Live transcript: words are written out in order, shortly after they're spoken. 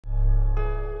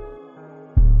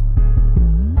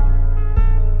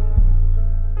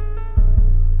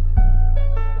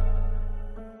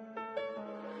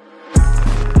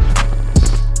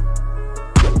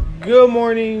Good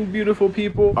morning, beautiful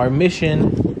people. Our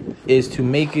mission is to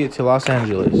make it to Los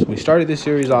Angeles. We started this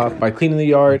series off by cleaning the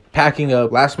yard, packing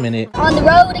up last minute. On the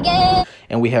road again.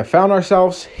 And we have found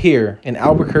ourselves here in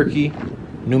Albuquerque,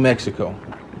 New Mexico.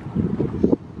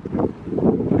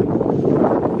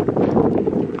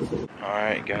 All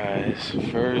right, guys.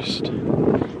 First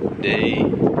day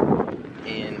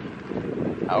in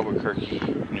Albuquerque,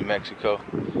 New Mexico.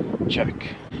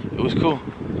 Check. It was cool.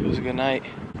 It was a good night.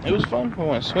 It was fun. We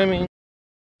went swimming.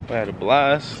 I had a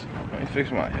blast. Let me fix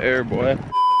my hair, boy.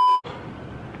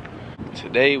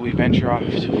 Today we venture off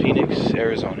to Phoenix,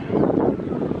 Arizona.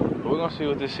 But we're gonna see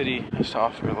what this city has to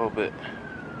offer a little bit.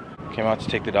 Came out to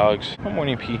take the dogs. Good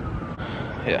morning, P.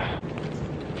 Yeah.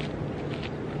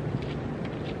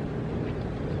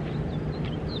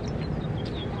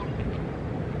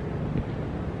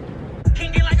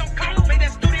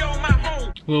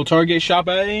 Little Target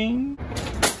shopping.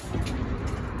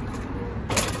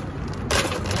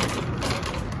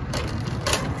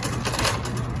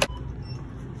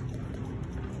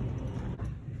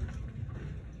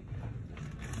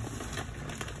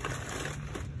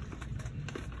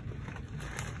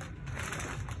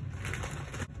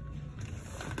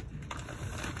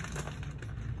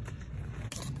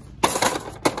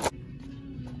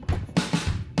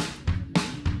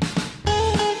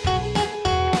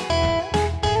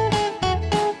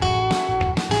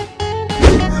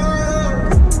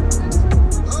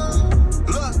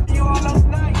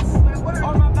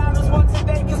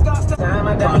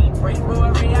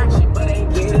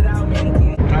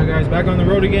 Back on the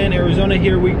road again, Arizona,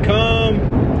 here we come.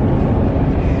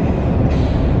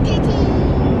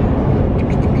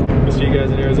 We'll see you guys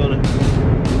in Arizona.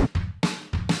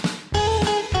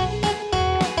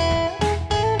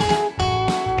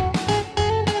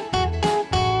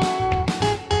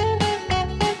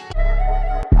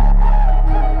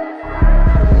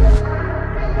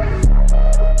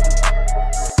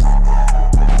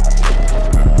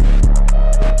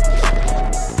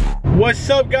 What's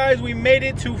up, guys? We made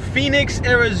it to Phoenix,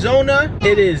 Arizona.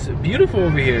 It is beautiful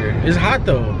over here. It's hot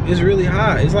though. It's really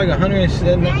hot. It's like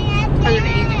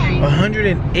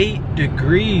 108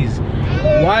 degrees.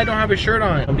 Why I don't have a shirt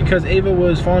on? Because Ava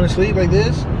was falling asleep like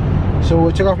this. So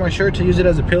we took off my shirt to use it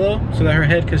as a pillow so that her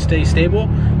head could stay stable.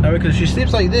 That way, because she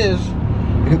sleeps like this,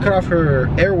 it could cut off her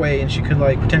airway and she could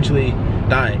like potentially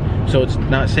die. So it's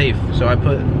not safe. So I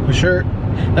put a shirt.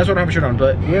 That's why I don't have a shirt on.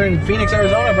 But we're in Phoenix,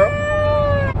 Arizona, bro.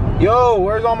 Yo,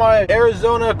 where's all my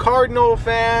Arizona Cardinal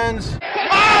fans? Oh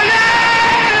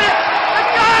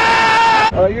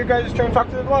yeah! Your guys' turn, talk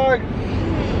to the vlog.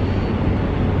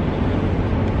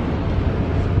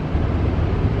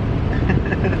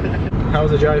 How was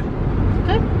the drive?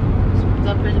 Good.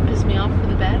 Zucker to piss me off for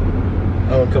the bed.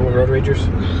 Oh, a couple of road ragers.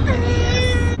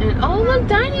 And oh, look,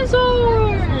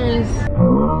 dinosaurs!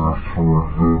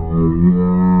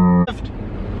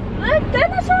 Look,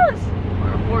 dinosaurs! Or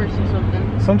a horse or something.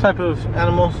 Some type of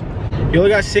animals. Yola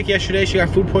got sick yesterday. She got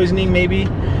food poisoning, maybe.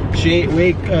 She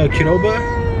ate Kiroba,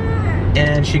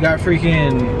 and she got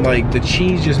freaking, like, the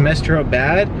cheese just messed her up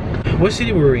bad. What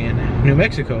city were we in? New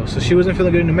Mexico. So she wasn't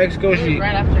feeling good in New Mexico. She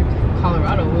right after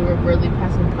Colorado. We were barely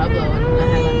passing Pueblo, and I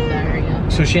had like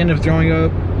diarrhea. So she ended up throwing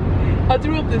up. I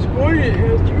threw up this morning.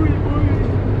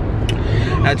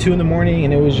 At 2 in the morning,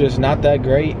 and it was just not that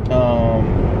great. I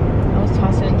was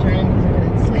tossing and turning because I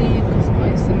couldn't sleep because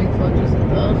my stomach felt just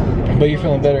ugh. But you're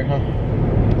feeling better, huh?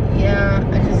 Yeah,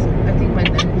 I think my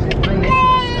neck was neck a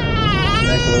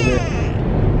little bit.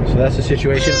 So that's the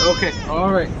situation. Okay,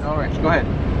 all right, go ahead.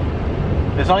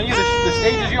 It's on you. The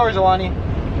stage is yours, Alani. All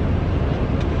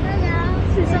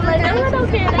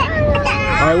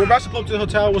right, we're about to pull up to the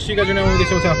hotel. We'll see you guys right now when we get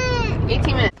to the hotel.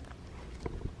 18 minutes.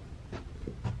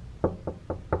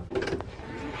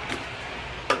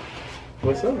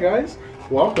 What's up, guys?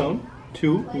 Welcome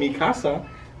to Mi Casa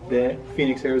de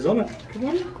Phoenix, Arizona. Come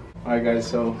on. All right, guys.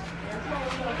 So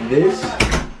this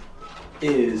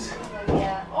is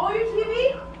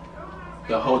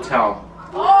the hotel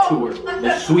tour,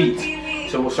 the suite.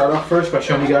 So we'll start off first by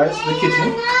showing you guys the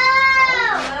kitchen.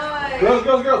 Girls.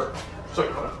 Sorry.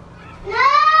 No!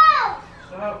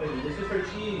 Stop, baby. This is for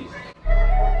cheese.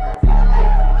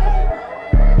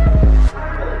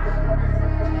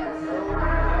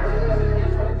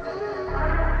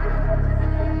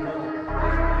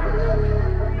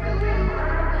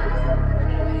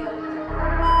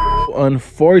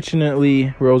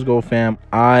 Unfortunately, Rosegold fam,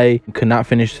 I could not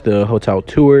finish the hotel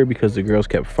tour because the girls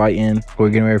kept fighting. We're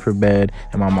getting ready for bed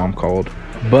and my mom called.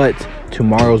 But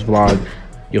tomorrow's vlog,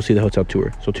 you'll see the hotel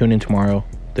tour. So tune in tomorrow.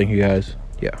 Thank you guys.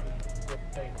 Yeah.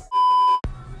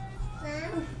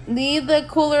 Leave the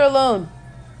cooler alone.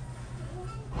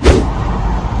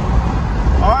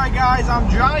 Alright guys, I'm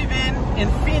driving in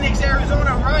Phoenix,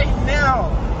 Arizona right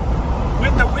now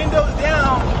with the windows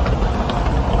down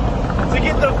to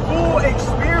get the full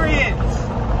experience.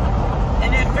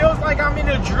 And it feels like I'm in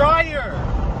a dryer.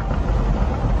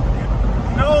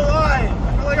 No lie,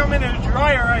 I feel like I'm in a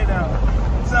dryer right now.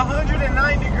 It's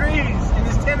 109 degrees and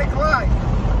it's 10 o'clock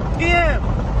p.m.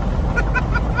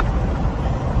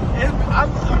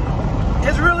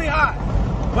 It's really hot,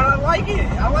 but I like it.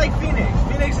 I like Phoenix.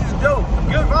 Phoenix is dope.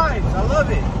 Good vibes. I love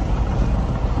it.